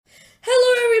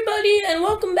and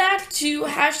welcome back to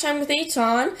Hashtime with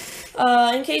Aton.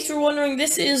 In case you're wondering,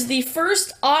 this is the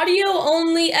first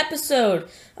audio-only episode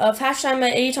of Hashtime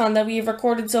with Aton that we've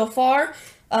recorded so far.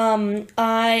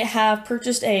 I have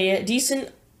purchased a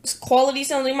decent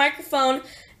quality-sounding microphone,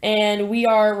 and we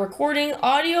are recording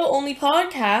audio-only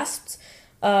podcasts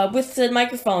with the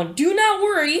microphone. Do not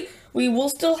worry, we will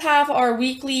still have our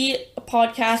weekly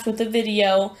podcast with the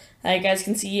video. You guys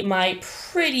can see my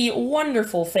pretty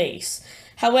wonderful face.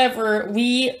 However,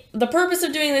 the purpose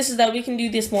of doing this is that we can do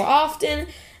this more often,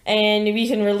 and we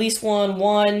can release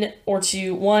one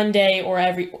day or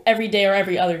every day or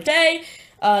every other day.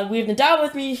 We have Nadav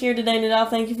with me here today.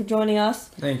 Nadav, thank you for joining us.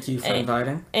 Thank you for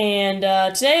inviting. And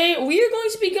today we are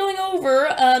going to be going over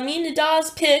me and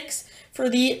Nadav's picks for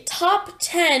the top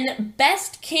 10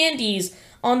 best candies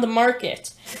on the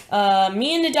market. Me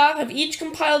and Nadav have each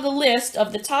compiled a list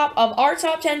of our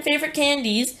top 10 favorite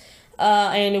candies.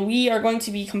 And we are going to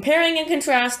be comparing and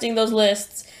contrasting those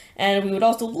lists, and we would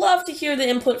also love to hear the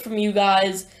input from you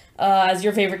guys as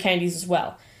your favorite candies as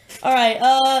well. Alright,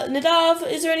 Nadav,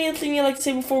 is there anything you'd like to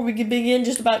say before we begin,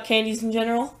 just about candies in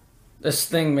general? This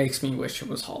thing makes me wish it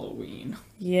was Halloween.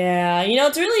 Yeah,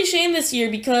 it's really a shame this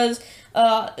year because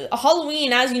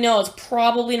Halloween, as you know, is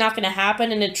probably not going to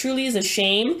happen, and it truly is a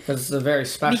shame. Because it's a very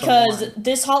special Because one.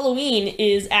 this Halloween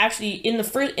is actually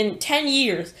in 10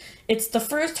 years. It's the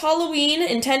first Halloween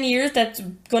in 10 years that's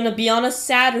going to be on a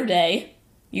Saturday.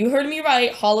 You heard me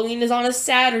right. Halloween is on a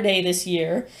Saturday this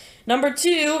year. Number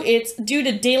 2, it's due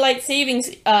to daylight savings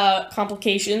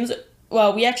complications.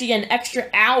 Well, we actually get an extra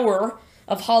hour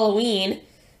of Halloween.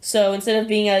 So instead of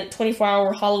being a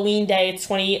 24-hour Halloween day, it's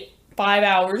 25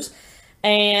 hours.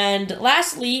 And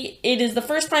lastly, it is the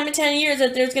first time in 10 years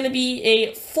that there's going to be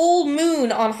a full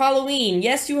moon on Halloween.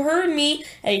 Yes, you heard me,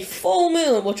 a full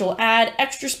moon, which will add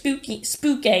extra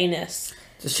spookiness.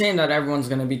 It's a shame that everyone's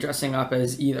going to be dressing up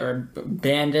as either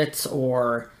bandits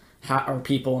or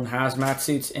people in hazmat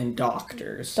suits and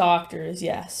doctors. Doctors,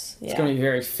 yes. It's going to be a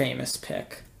very famous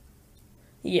pick.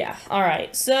 Yeah,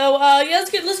 alright. So,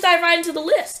 let's dive right into the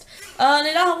list.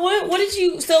 Nadav, what did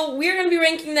you... So, we're going to be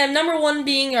ranking them, number 1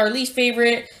 being our least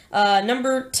favorite,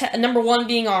 number 1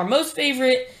 being our most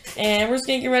favorite, and we're just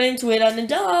going to get right into it.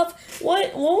 Nadav,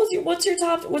 what's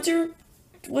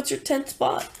your 10th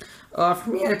spot? For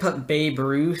me, I put Babe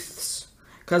Ruth's,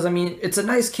 because, it's a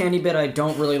nice candy, but I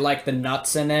don't really like the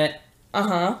nuts in it.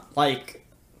 Like,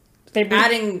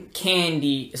 adding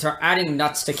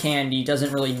nuts to candy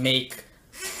doesn't really make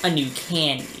a new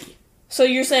candy. So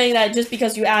you're saying that just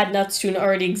because you add nuts to an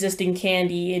already existing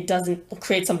candy, it doesn't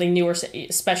create something new or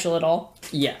special at all?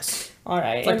 Yes.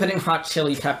 Alright. It's like putting hot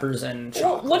chili peppers in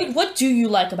chocolate. What do you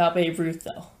like about Babe Ruth,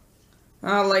 though?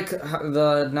 I like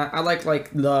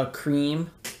the cream.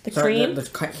 The cream? The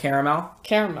caramel.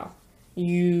 Caramel. Do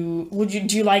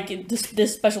you like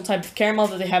this special type of caramel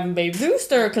that they have in Babe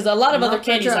Ruth, or because a lot of other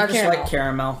candies have caramel? I just like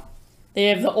caramel. They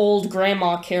have the old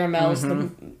grandma caramels, the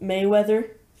Mayweather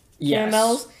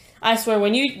caramels. I swear,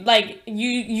 when you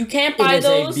can't buy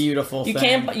those. It is a beautiful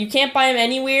thing. You can't buy them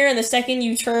anywhere, and the second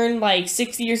you turn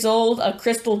 60 years old, a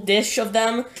crystal dish of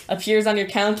them appears on your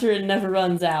counter and never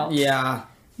runs out. Yeah.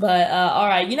 But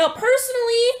alright,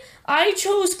 personally, I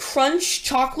chose Crunch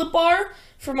Chocolate Bar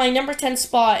for my number 10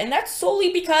 spot, and that's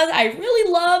solely because I really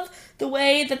love the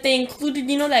way that they included,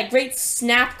 that great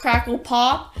snap, crackle,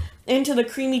 pop into the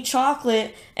creamy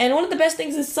chocolate, and one of the best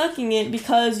things is sucking it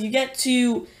because you get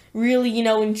to really,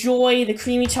 enjoy the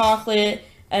creamy chocolate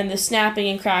and the snapping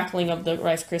and crackling of the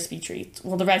Rice Krispie treats.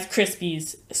 Well, the Rice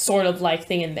Krispies sort of like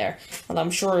thing in there, although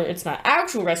I'm sure it's not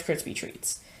actual Rice Krispie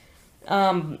treats.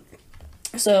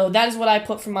 So that is what I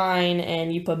put for mine,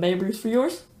 and you put Babe Ruth for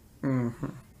yours? Mm-hmm.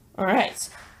 Alright.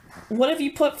 What have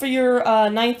you put for your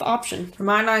 9th option? For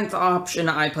my 9th option,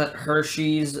 I put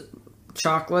Hershey's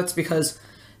chocolates because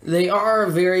they are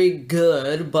very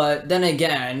good, but then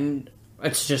again,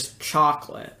 it's just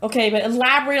chocolate. Okay, but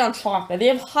elaborate on chocolate. They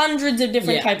have hundreds of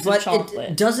different types of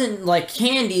chocolate. It doesn't,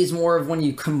 candy is more of when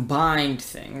you combine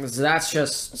things. That's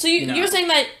just, So you're saying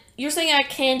that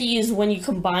candy is when you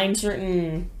combine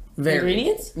certain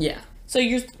ingredients? Yeah. So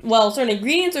certain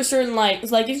ingredients or certain,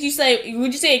 would you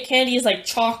say a candy is like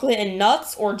chocolate and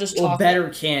nuts, or just chocolate? Well, better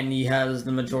candy has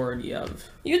the majority of.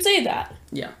 You'd say that?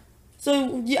 Yeah.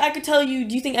 So, I could tell you,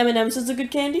 do you think M&M's is a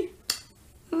good candy?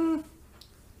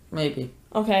 Maybe.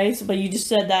 Okay, but you just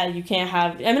said that you can't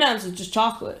have... M&M's is just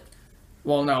chocolate.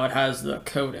 Well, no, it has the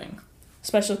coating.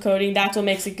 Special coating, that's what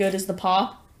makes it good, is the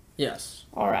pop? Yes.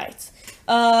 Alright.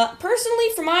 Personally,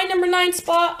 for my number 9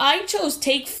 spot, I chose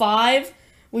Take 5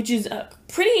 which is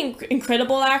pretty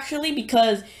incredible actually,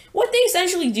 because what they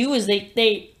essentially do is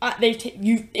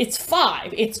it's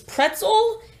 5. It's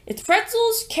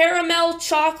pretzels, caramel,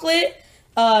 chocolate,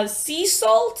 sea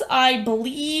salt. I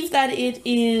believe that it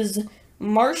is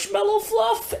marshmallow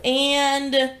fluff,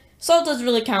 and salt doesn't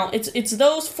really count. It's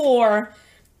those 4,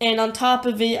 and on top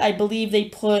of it, I believe they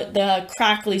put the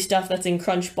crackly stuff that's in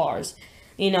Crunch bars.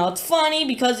 You know, it's funny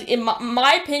because, in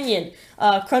my opinion,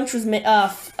 Crunch was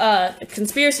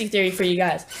conspiracy theory for you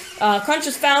guys. Crunch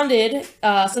was founded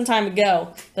some time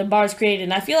ago. The bar's created,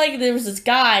 and I feel like there was this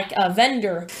guy, a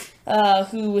vendor,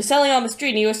 who was selling on the street,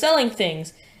 and he was selling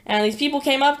things. And these people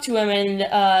came up to him, and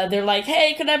they're like,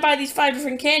 "Hey, could I buy these 5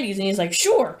 different candies?" And he's like,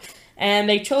 "Sure." And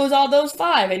they chose all those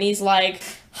 5, and he's like,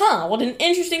 "Huh, what an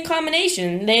interesting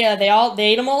combination." They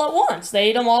ate them all at once. They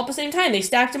ate them all at the same time. They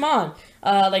stacked them on.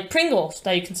 Like Pringles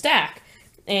that you can stack,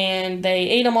 and they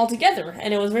ate them all together,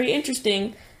 and it was very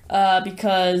interesting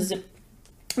because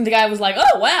the guy was like,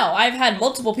 "Oh wow, I've had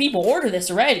multiple people order this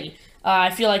already.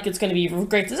 I feel like it's going to be a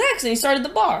great success," and he started the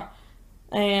bar,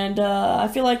 and I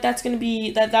feel like that's going to be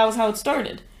that was how it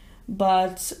started.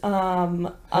 But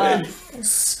hey,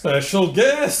 special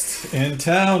guest in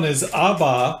town is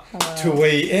Abba to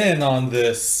weigh in on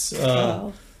this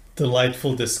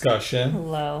delightful discussion.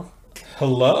 Hello.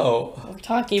 We're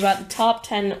talking about the top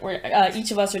 10, where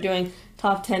each of us are doing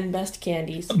top 10 best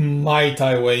candies. Might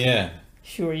I weigh in?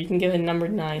 Sure, you can give it number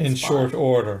 9 in spot. Short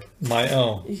order, my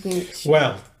own.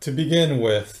 Well, to begin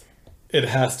with, it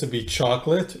has to be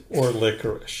chocolate or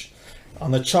licorice. On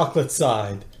the chocolate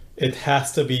side, it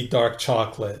has to be dark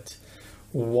chocolate.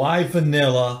 Why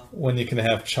vanilla when you can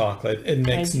have chocolate? It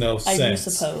makes no sense. I do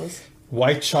suppose.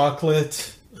 White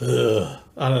chocolate, ugh.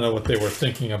 I don't know what they were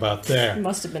thinking about there. It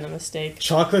must have been a mistake.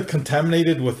 Chocolate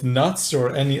contaminated with nuts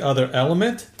or any other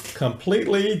element?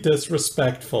 Completely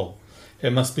disrespectful.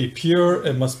 It must be pure,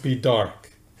 it must be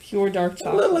dark. Pure dark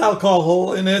chocolate. A little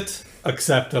alcohol in it,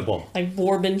 acceptable. Like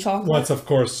bourbon chocolate? Once, of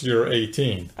course, you're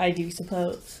 18. I do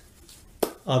suppose.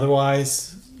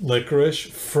 Otherwise, licorice,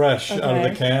 fresh out of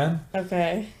the can.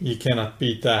 Okay. You cannot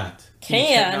beat that. Can?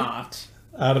 You cannot.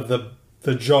 Out of the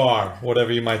jar,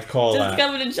 whatever you might call that. Doesn't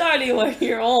come in a jar anymore.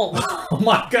 You're old. Oh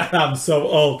my god, I'm so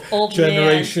old. Old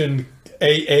Generation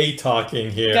AA talking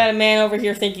here. Got a man over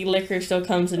here thinking licorice still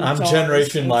comes in jars. I'm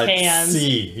generation like cans.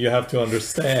 C. You have to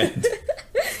understand.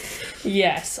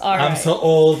 Yes, alright. I'm so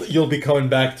old, you'll be coming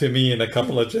back to me in a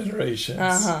couple of generations.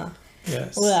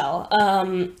 Yes. Well,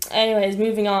 anyways,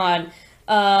 moving on.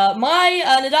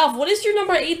 Nadav, what is your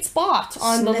number 8 spot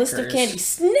on the list of candies?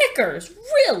 Snickers?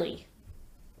 Really?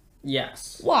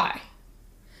 Yes. Why?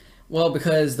 Well,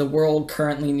 because the world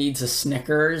currently needs a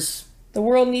Snickers. The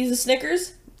world needs a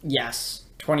Snickers? Yes.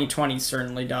 2020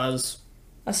 certainly does.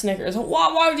 A Snickers.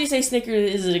 Why would you say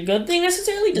Snickers? Is it a good thing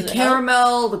necessarily? Does the it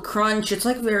caramel, the crunch, it's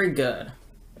like very good.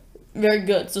 Very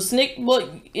good. So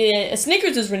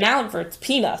Snickers is renowned for its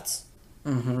peanuts.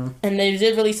 Mm-hmm. And they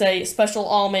did release a special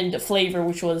almond flavor,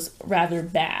 which was rather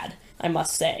bad, I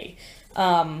must say.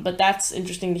 But that's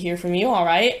interesting to hear from you,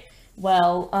 alright.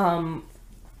 Well,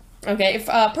 okay,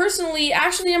 personally,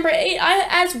 actually, number 8, I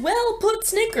as well put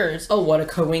Snickers. Oh, what a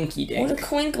coinky dink. What a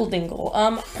coinkle dingle.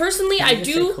 Personally, I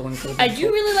do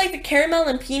really like the caramel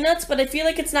and peanuts, but I feel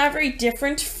like it's not very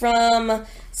different from,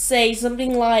 say,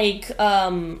 something like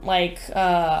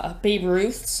Babe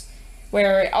Ruth's,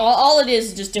 where all it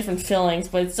is just different fillings,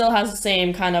 but it still has the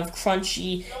same kind of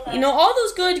crunchy, all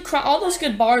those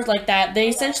good bars like that, they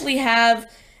essentially have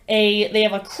they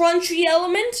have a crunchy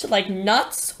element, like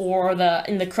nuts, or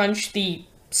in the crunch, the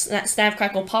Snap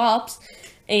Crackle Pops,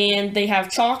 and they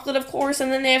have chocolate, of course,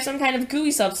 and then they have some kind of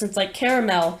gooey substance, like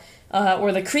caramel,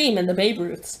 or the cream in the Babe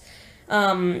Ruths.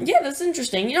 Yeah, that's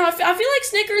interesting. I feel like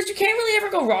Snickers, you can't really ever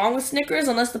go wrong with Snickers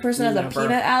unless the person has a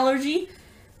peanut allergy.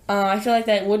 I feel like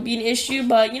that would be an issue,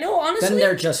 but, honestly... Then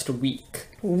they're just weak.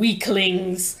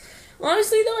 Weaklings.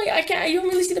 Honestly, though, I don't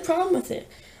really see the problem with it.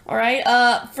 Alright,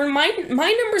 for my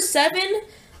number 7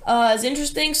 is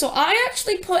interesting. So I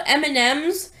actually put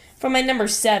M&M's for my number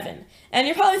 7. And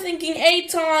you're probably thinking,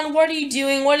 Eitan, what are you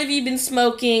doing? What have you been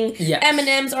smoking? Yes.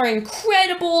 M&M's are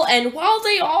incredible, and while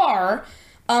they are,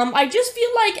 I just feel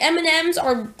like M&M's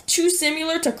are too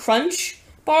similar to Crunch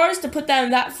bars to put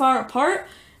them that far apart.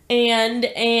 And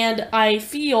I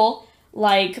feel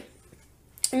like,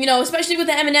 especially with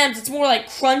the M&M's, it's more like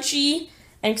crunchy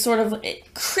and sort of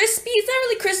crispy. It's not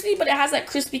really crispy, but it has that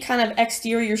crispy kind of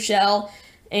exterior shell.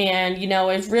 And,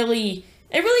 it really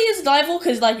is delightful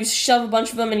because, you shove a bunch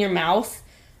of them in your mouth.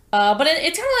 But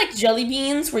it's kind of like jelly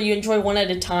beans where you enjoy one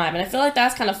at a time. And I feel like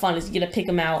that's kind of fun is you get to pick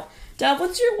them out. Dad,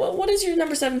 what is your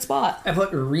number 7 spot? I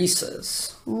put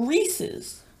Reese's.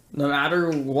 Reese's? No matter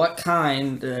what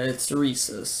kind, it's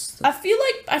Reese's. I feel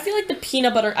like the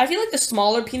peanut butter. I feel like the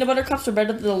smaller peanut butter cups are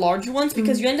better than the larger ones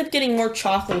because you end up getting more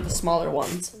chocolate with the smaller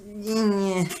ones.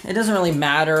 Yeah, it doesn't really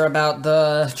matter about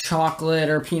the chocolate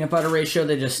or peanut butter ratio.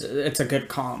 It's a good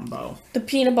combo. The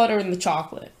peanut butter and the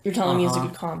chocolate. You're telling me is a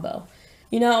good combo.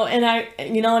 And I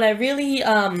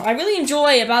really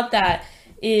enjoy about that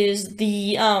is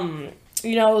the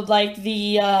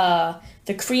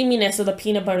the creaminess of the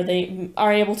peanut butter. They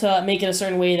are able to make it a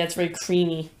certain way that's very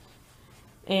creamy,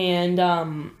 and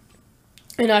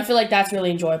I feel like that's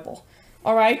really enjoyable.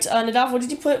 All right, Nadav, what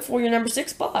did you put for your number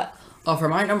 6 spot? For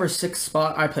my number 6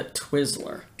 spot, I put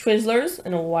Twizzler. Twizzlers,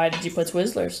 and why did you put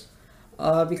Twizzlers?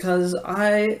 Because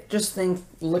I just think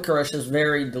licorice is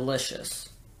very delicious.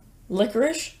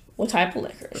 Licorice? What type of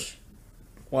licorice?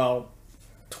 Well,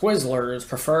 Twizzlers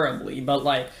preferably, but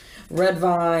like Red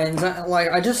Vines,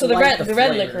 I just so the like red, the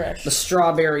red flavor, licorice, the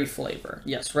strawberry flavor.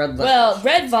 Yes, red licorice. Well,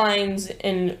 Red Vines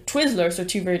and Twizzlers are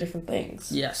two very different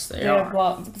things. Yes, they are.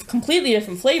 Well, completely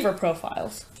different flavor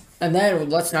profiles. And then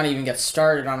let's not even get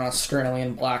started on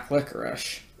Australian black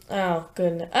licorice. Oh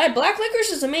goodness, black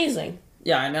licorice is amazing.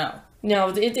 Yeah, I know.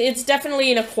 No, it's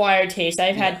definitely an acquired taste.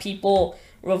 I've had people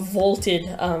revolted.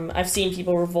 I've seen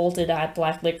people revolted at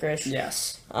black licorice.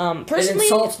 Yes. Personally,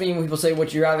 it insults me when people say,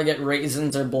 "Would you rather get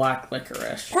raisins or black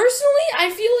licorice?" Personally,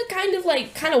 I feel it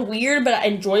kind of weird, but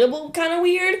enjoyable, kind of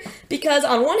weird because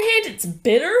on one hand it's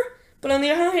bitter, but on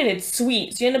the other hand it's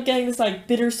sweet. So you end up getting this like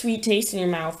bittersweet taste in your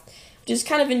mouth, which is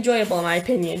kind of enjoyable in my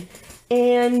opinion.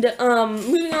 And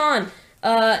moving on,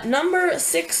 number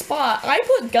 6 spot, I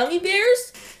put gummy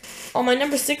bears on my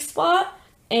number 6 spot.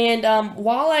 And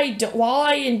while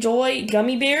I enjoy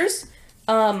gummy bears,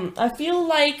 I feel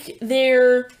like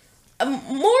they're more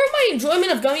of my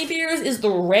enjoyment of gummy bears is the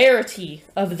rarity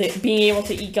of being able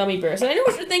to eat gummy bears. And I know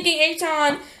what you're thinking,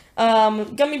 Eitan.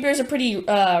 Gummy bears are pretty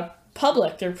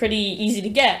public; they're pretty easy to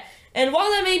get. And while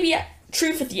that may be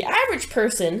true for the average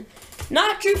person,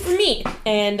 not true for me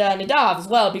and Nadav as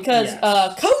well, because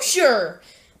kosher,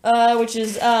 which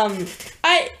is I'm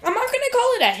not gonna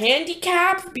call it a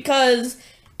handicap because.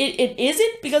 It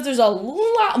isn't because there's a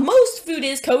lot. Most food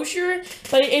is kosher,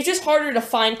 but it's just harder to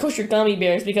find kosher gummy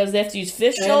bears because they have to use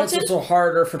fish gelatin. And it's also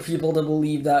harder for people to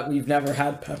believe that we've never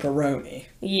had pepperoni.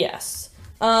 Yes.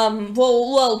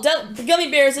 Gummy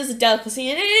bears is a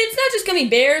delicacy, and it's not just gummy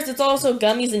bears; it's also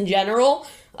gummies in general.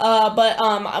 But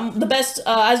the best,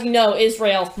 as you know,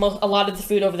 Israel. A lot of the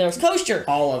food over there is kosher.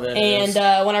 All of it.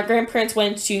 And when our grandparents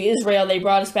went to Israel, they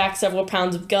brought us back several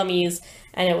pounds of gummies.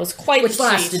 And it was quite Which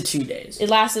lasted 2 days. It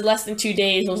lasted less than 2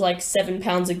 days. It was like 7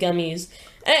 pounds of gummies.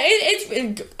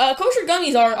 And kosher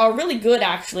gummies are really good,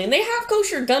 actually. And they have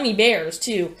kosher gummy bears,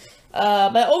 too.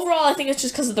 But overall, I think it's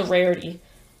just because of the rarity.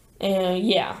 And,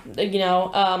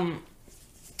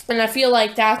 and I feel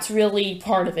like that's really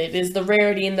part of it, is the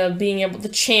rarity and the being able to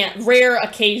rare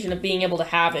occasion of being able to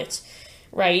have it.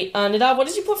 Right. Nadav, what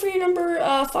did you put for your number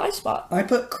 5 spot? I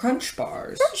put Crunch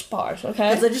Bars. Crunch Bars,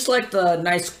 okay. Because I just like the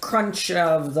nice crunch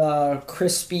of the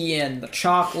crispy and the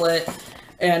chocolate.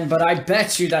 But I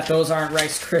bet you that those aren't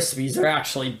Rice Krispies. They're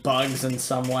actually bugs in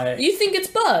some way. You think it's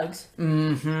bugs?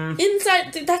 Mm-hmm.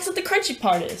 Inside, that's what the crunchy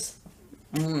part is.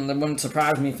 That wouldn't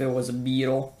surprise me if it was a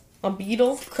beetle. A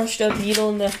beetle? Crushed up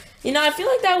beetle in the... I feel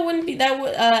like that wouldn't be...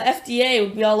 FDA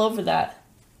would be all over that.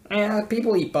 Yeah,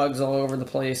 people eat bugs all over the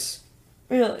place.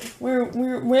 Really?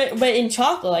 But in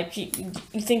chocolate, like, you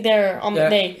think they're,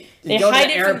 they go hide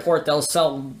to the it airport, they'll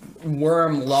sell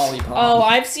worm lollipops. Oh,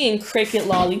 I've seen cricket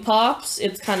lollipops.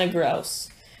 It's kind of gross.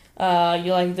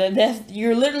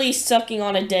 You're literally sucking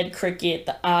on a dead cricket,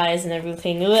 the eyes and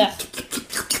everything. Ugh.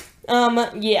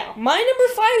 Yeah. My number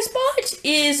 5 spot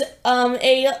is,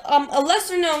 a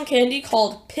lesser known candy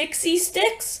called Pixie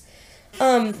Sticks.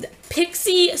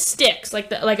 Pixie Sticks, like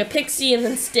a pixie and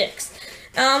then sticks.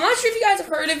 I'm not sure if you guys have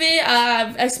heard of it,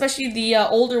 especially the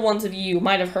older ones of you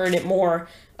might have heard it more.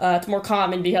 It's more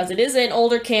common because it is an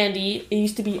older candy. It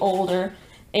used to be older.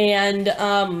 And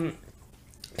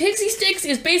Pixie Sticks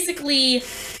is basically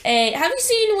have you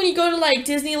seen when you go to like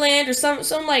Disneyland or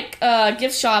some like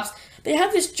gift shops, they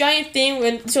have this giant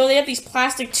thing, so they have these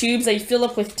plastic tubes that you fill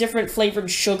up with different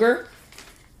flavored sugar.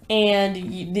 And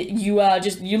you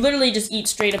literally just eat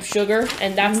straight up sugar,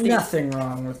 and that's nothing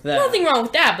wrong with that. Nothing wrong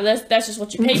with that, but that's just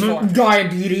what you pay for.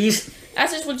 Diabetes.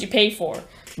 That's just what you pay for.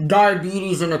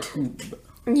 Diabetes in a tube.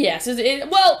 Yes,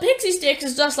 Pixie Sticks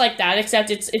is just like that, except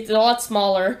it's a lot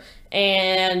smaller,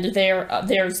 and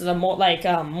there's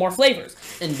more flavors.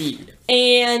 Indeed.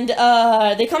 And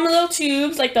they come in little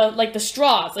tubes, like the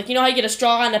straws. Like, you know how you get a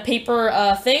straw on a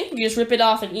paper thing? You just rip it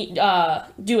off and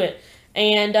do it.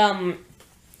 And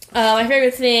My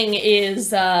favorite thing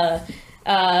is,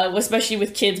 especially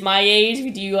with kids my age, we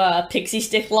do pixie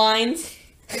stick lines.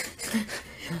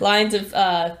 Lines of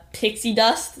pixie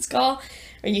dust, it's called.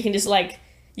 Or you can just, like,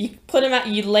 you put them out,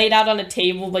 you lay it out on a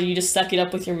table, but you just suck it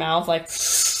up with your mouth, like...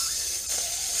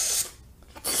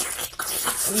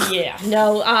 Yeah,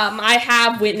 no, I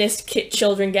have witnessed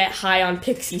children get high on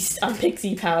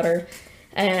pixie powder,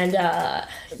 and, yeah.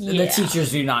 The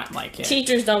teachers do not like it.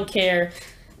 Teachers don't care.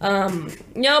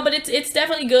 No, but it's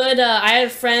definitely good. I had a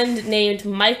friend named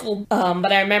Michael,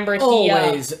 but I remember he...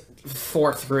 Always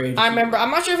 4th grade. I'm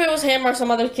not sure if it was him or some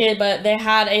other kid, but they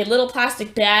had a little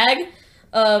plastic bag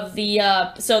of the,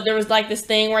 so there was, like, this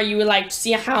thing where you would, like,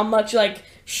 see how much, like,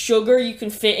 sugar you can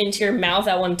fit into your mouth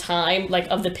at one time, like,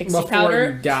 of the pixie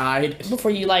powder. Before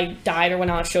you died or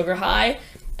went on a sugar high.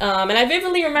 And I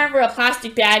vividly remember a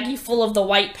plastic baggie full of the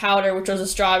white powder, which was a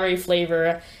strawberry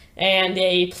flavor, and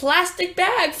a plastic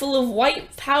bag full of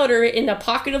white powder in the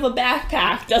pocket of a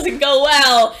backpack. Doesn't go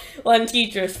well when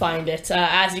teachers find it.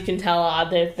 As you can tell,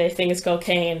 they think it's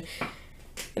cocaine.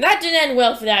 And that didn't end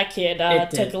well for that kid.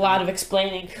 It took a lot of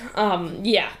explaining.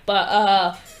 Yeah,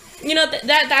 but, you know,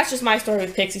 that's just my story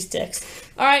with Pixie Sticks.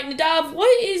 Alright, Nadav,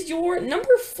 what is your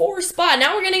number 4 spot?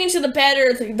 Now we're getting into the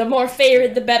better, the more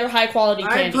favorite, the better high quality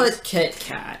candies. I put Kit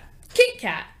Kat. Kit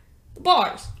Kat? The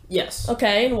bars? Yes.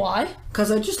 Okay, and why?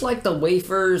 Because I just like the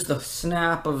wafers, the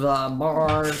snap of the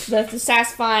bars. The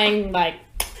satisfying, like,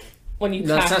 when you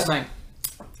crack satisfying.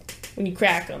 When you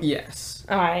crack them. Yes.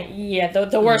 Alright, yeah,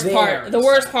 the worst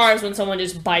part is when someone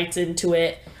just bites into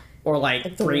it. Or,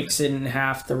 like, breaks it in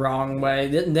half the wrong way.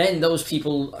 Then those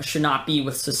people should not be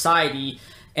with society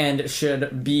and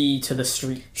should be to the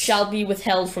street. Shall be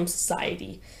withheld from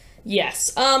society.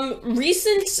 Yes.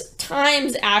 Recent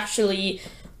times, actually,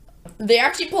 they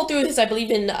actually pulled through this, I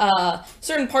believe, in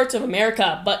certain parts of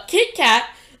America. But Kit Kat,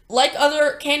 like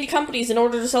other candy companies, in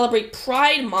order to celebrate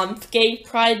Pride Month, Gay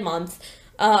Pride Month,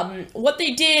 what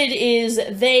they did is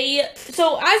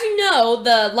so as you know,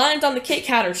 the lines on the Kit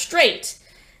Kat are straight.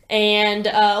 And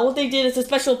what they did is a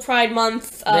special Pride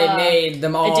Month they made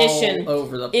them all edition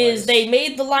over the place. Is they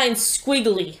made the lines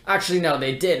squiggly. Actually, no,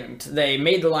 they didn't. They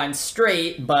made the lines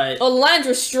straight, but... Oh, the lines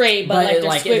were straight, but they're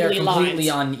squiggly they're completely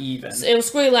uneven. So it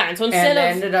was squiggly lines. So instead they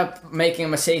ended up making a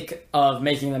mistake of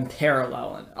making them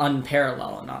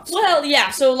unparallel and not straight. Well, yeah,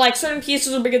 so, like, certain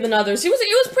pieces were bigger than others. It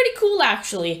was pretty cool,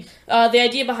 actually, the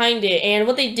idea behind it. And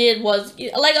what they did was,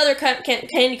 like other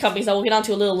candy companies that we'll get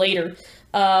onto a little later,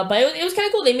 but it was kind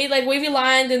of cool. They made, like, wavy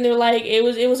lines, and they're like, it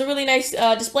was a really nice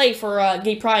display for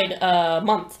Gay Pride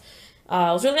Month. It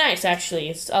was really nice,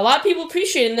 actually. A lot of people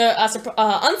appreciated it, and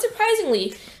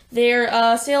unsurprisingly,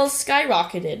 their sales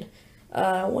skyrocketed.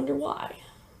 I wonder why.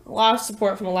 A lot of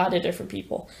support from a lot of different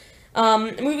people.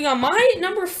 Moving on, my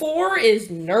number 4 is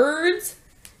Nerds.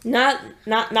 Not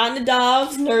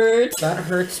Nadav's Nerds. That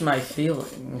hurts my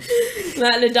feelings.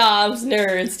 Not Nadav's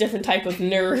Nerds, different type of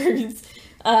nerds.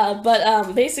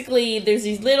 But basically, there's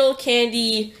these little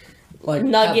candy like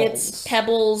nuggets,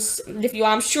 pebbles.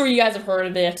 I'm sure you guys have heard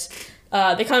of it.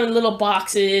 They come in little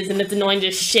boxes, and it's annoying to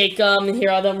just shake them and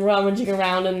hear all them rummaging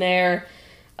around in there.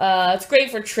 It's great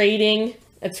for trading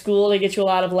at school. They get you a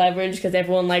lot of leverage because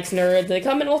everyone likes Nerds. They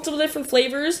come in multiple different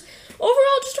flavors.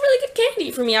 Overall, just a really good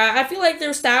candy for me. I feel like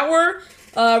they're sour.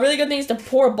 Really good things to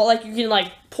pour, but like you can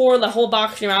like pour the whole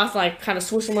box in your mouth, like kind of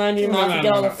swoosh them around in your mouth and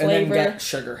get all the flavor. And then get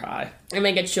sugar high.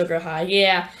 Sugar high,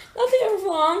 yeah. Nothing ever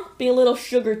wrong. Be a little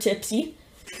sugar tipsy.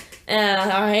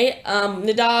 Alright,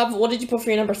 Nadav, what did you put for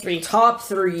your number 3? Top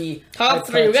 3.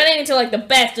 We're getting into like the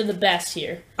best of the best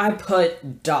here. I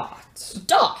put Dots.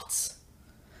 Dots?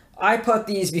 I put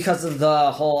these because of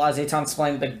the whole, as Eitan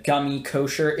explained, the gummy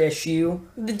kosher issue.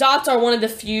 The Dots are one of the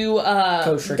few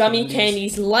gummy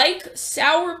candies like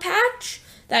Sour Patch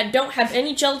that don't have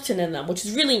any gelatin in them, which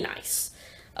is really nice.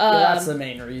 That's the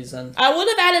main reason. I would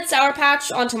have added Sour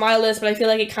Patch onto my list, but I feel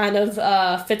like it kind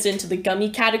of fits into the gummy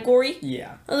category.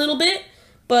 Yeah. A little bit.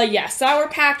 But yeah, Sour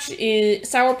Patch and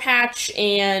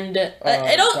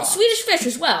Swedish Fish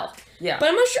as well. Yeah. But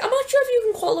I'm not sure if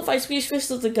you can qualify Swedish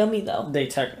Fish as a gummy, though. They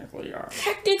technically are.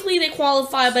 Technically, they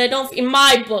qualify, but I don't... In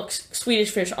my books, Swedish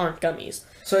Fish aren't gummies.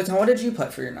 So, what did you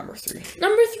put for your number 3?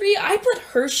 Number 3, I put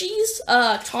Hershey's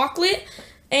chocolate.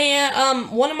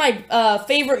 And one of my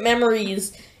favorite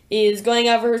memories is going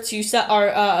over to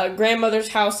our grandmother's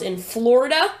house in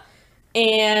Florida.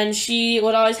 And she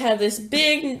would always have this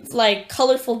big, like,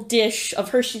 colorful dish of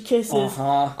Hershey Kisses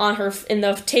on her in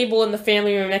the table in the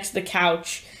family room next to the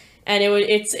couch. And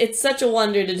it's such a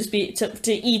wonder to just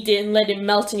to eat it and let it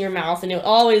melt in your mouth, and it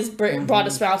always brought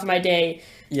a smile to my day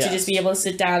to just be able to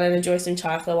sit down and enjoy some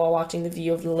chocolate while watching the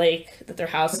view of the lake that their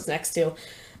house is next to.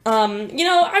 I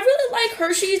really like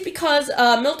Hershey's because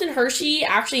Milton Hershey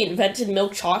actually invented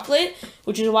milk chocolate,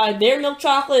 which is why their milk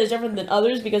chocolate is different than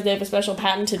others because they have a special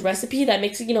patented recipe that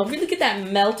makes it, really get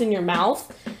that melt in your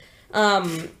mouth.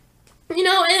 Fun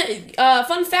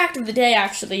fact of the day,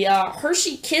 actually,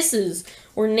 Hershey Kisses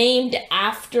were named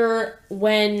after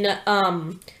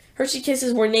Hershey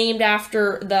Kisses were named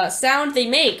after the sound they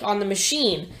make on the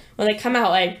machine when they come out,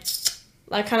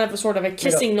 like kind of a sort of a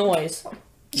kissing noise.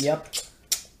 Yep.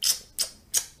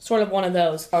 Sort of one of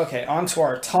those. Okay, on to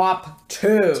our top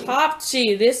 2. Top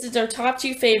 2. This is our top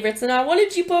 2 favorites. And what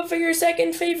did you put for your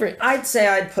second favorite? I'd say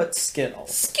I'd put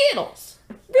Skittles. Skittles?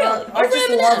 Really? I just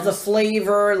love the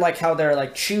flavor, like how they're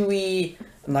like chewy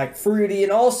and like fruity,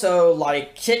 and also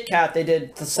like Kit Kat, they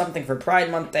did something for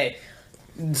Pride Month. They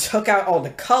took out all the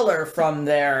color from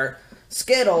their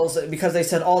Skittles because they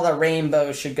said all the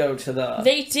rainbows should go to the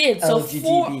They did.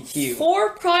 LGBTQ. So for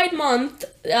Pride Month,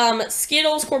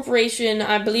 Skittles Corporation,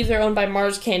 I believe they're owned by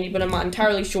Mars Candy, but I'm not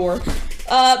entirely sure,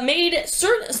 made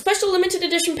certain special limited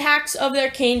edition packs of their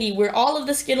candy where all of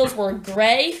the Skittles were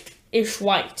grayish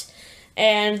white.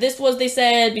 And this was, they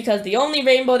said, because the only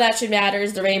rainbow that should matter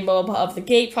is the rainbow of the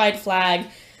gay pride flag.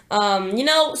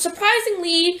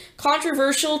 Surprisingly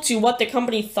controversial to what the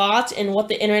company thought and what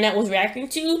the internet was reacting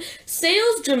to,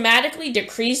 sales dramatically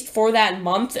decreased for that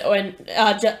month, and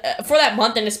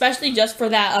especially just for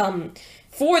that,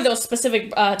 for those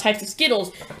specific types of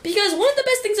Skittles, because one of the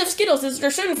best things of Skittles is there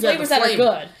are certain flavors that are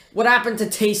good. What happened to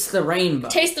Taste the Rainbow?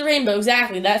 Taste the Rainbow,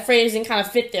 exactly. That phrasing kind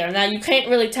of fit there. Now, you can't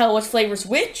really tell which flavor's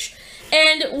which,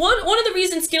 and one of the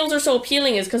reasons Skittles are so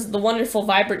appealing is because of the wonderful,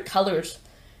 vibrant colors.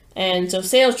 And so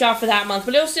sales dropped for that month,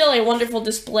 but it was still a wonderful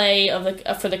display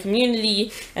for the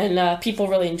community, and people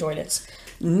really enjoyed it.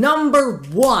 Number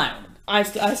 1. I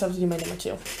still have to do my number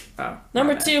 2. Oh,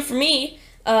 number 2 for me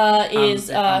is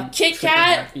Kit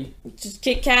Kat. Just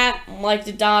Kit Kat, like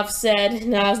the Dove said.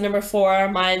 Now it's number 4.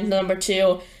 Mine's number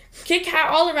 2. Kit Kat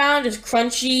all around is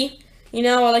crunchy.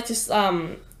 I like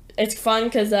to. It's fun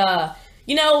because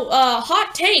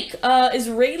hot take.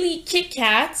 Israeli Kit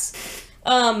Kats.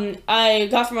 I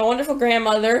got from my wonderful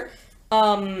grandmother.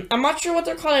 I'm not sure what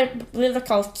they're called. I believe they're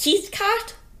called Keith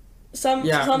Kat. Some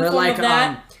form like, of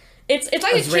that. It's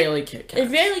like Israeli Kit Kats.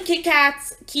 Israeli Kit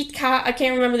Kats, Keith Kat. I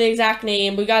can't remember the exact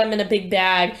name. We got them in a big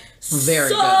bag. Very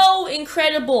so good.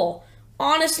 Incredible.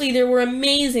 Honestly, they were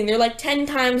amazing. They're like 10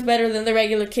 times better than the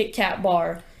regular Kit Kat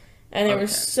bar, and they were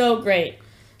so great.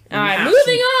 All right,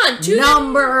 moving on to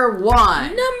number 1.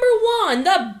 Number 1,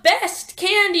 the best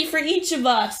candy for each of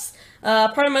us.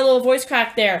 Part of my little voice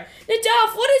crack there.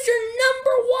 Nadaf, what is your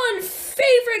number 1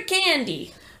 favorite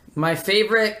candy? My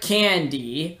favorite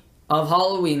candy of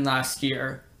Halloween last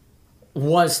year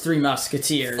was Three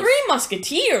Musketeers. 3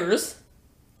 Musketeers?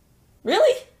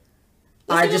 Really?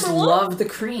 I just love the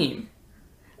cream.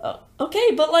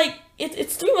 Okay, but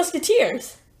it's 3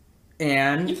 Musketeers.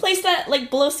 And you place that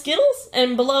below Skittles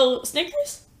and below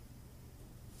Snickers?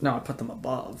 No, I put them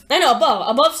above. I know,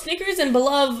 above Snickers and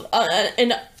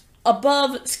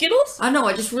above Skittles? I know,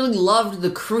 I just really loved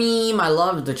the cream. I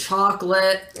loved the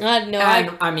chocolate.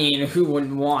 I mean, who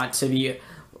wouldn't want to be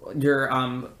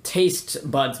your taste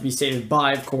buds be saved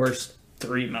by, of course,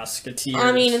 Three Musketeers?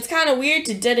 I mean, it's kind of weird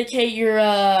to dedicate your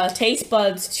taste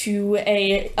buds to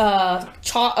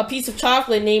a piece of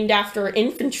chocolate named after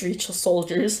infantry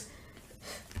soldiers.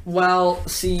 Well,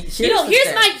 see,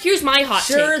 here's my hot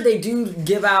take. Sure, they do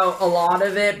give out a lot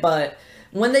of it, but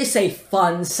when they say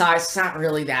fun size, it's not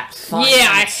really that fun.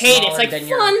 Yeah, I hate it. It's like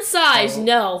fun size.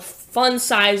 No, fun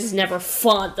size is never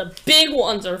fun. The big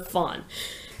ones are fun.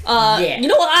 You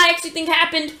know what I actually think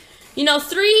happened?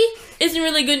 3 isn't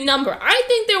really a good number. I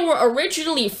think there were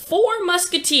originally 4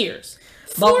 Musketeers.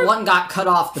 But one got cut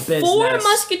off the business. 4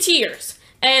 Musketeers.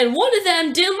 And one of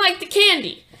them didn't like the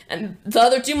candy. And the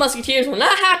other 2 Musketeers were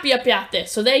not happy about this.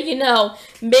 So they,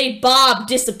 made Bob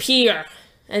disappear.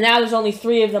 And now there's only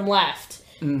 3 of them left.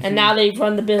 Mm-hmm. And now they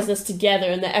run the business together.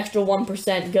 And the extra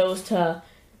 1% goes to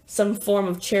some form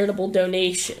of charitable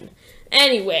donation.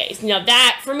 Anyways,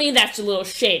 that, for me, that's a little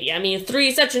shady. I mean, 3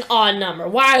 is such an odd number.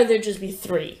 Why would there just be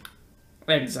 3?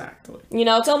 Exactly.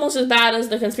 It's almost as bad as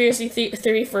the conspiracy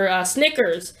theory for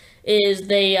Snickers. Is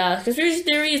the conspiracy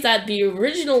theory is that the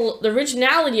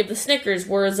originality of the Snickers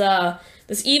was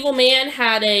this evil man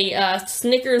had a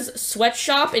Snickers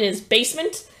sweatshop in his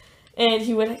basement, and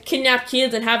he would kidnap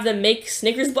kids and have them make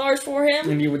Snickers bars for him.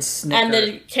 And he would snicker. And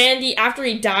the candy, after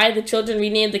he died, the children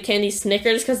renamed the candy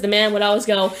Snickers because the man would always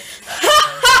go,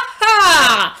 ha ha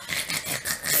ha!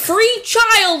 Free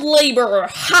child labor!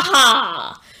 Ha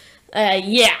ha!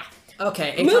 Yeah.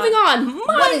 Okay. Moving on.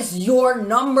 What is your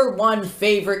number one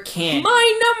favorite candy?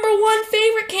 My number one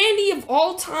favorite candy of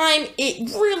all time, it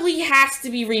really has to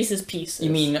be Reese's Pieces.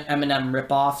 You mean M&M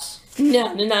ripoffs?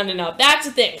 No. That's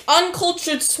the thing.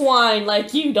 Uncultured swine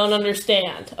like you don't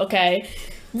understand, okay?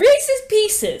 Reese's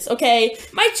Pieces, okay?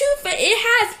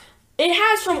 It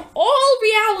has from all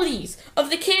realities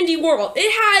of the candy world.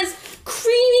 It has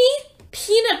creamy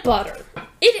peanut butter.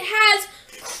 It has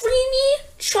creamy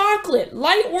chocolate,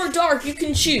 light or dark, you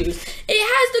can choose. It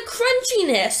has the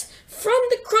crunchiness from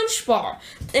the Crunch Bar.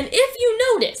 And if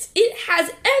you notice, it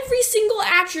has every single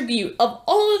attribute of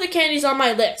all of the candies on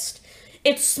my list.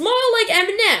 It's small like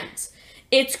M&M's.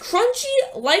 It's crunchy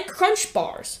like Crunch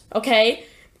Bars, okay?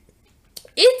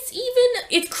 It's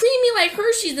creamy like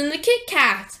Hershey's and the Kit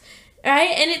Kats.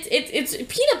 Right, and it's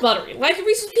peanut buttery, like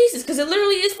Reese's Pieces, because it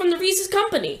literally is from the Reese's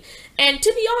company. And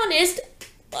to be honest,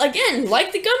 again,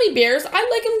 like the gummy bears, I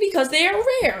like them because they are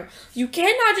rare. You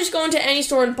cannot just go into any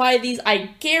store and buy these.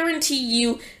 I guarantee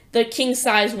you the king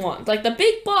size ones. Like the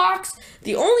big box,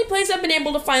 the only place I've been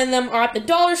able to find them are at the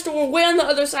dollar store, way on the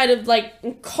other side of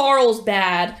like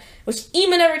Carlsbad, which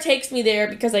Ema never takes me there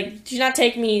because like do not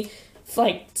take me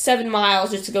like 7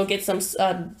 miles just to go get some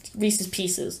Reese's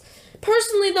Pieces.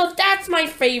 Personally, though, that's my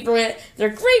favorite. They're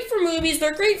great for movies.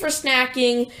 They're great for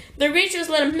snacking. They're great to just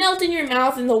let them melt in your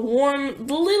mouth, and the warm,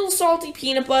 little salty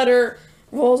peanut butter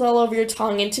rolls all over your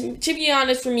tongue. And to be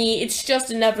honest, for me, it's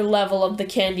just another level of the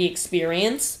candy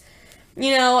experience.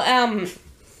 You know,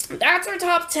 that's our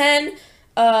top 10.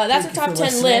 That's our top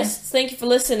 10 lists. Thank you for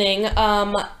listening.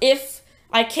 If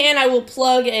I can, I will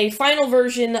plug a final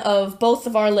version of both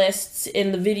of our lists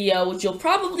in the video, which you'll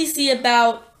probably see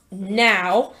about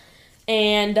now.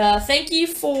 And thank you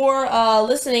for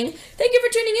listening. Thank you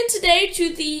for tuning in today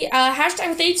to the Hashtag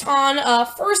with Aton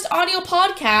first audio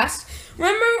podcast.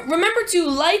 Remember to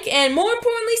like and, more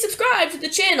importantly, subscribe to the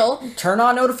channel. Turn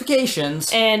on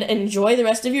notifications. And enjoy the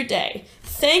rest of your day.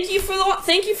 Thank you for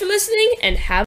listening, and have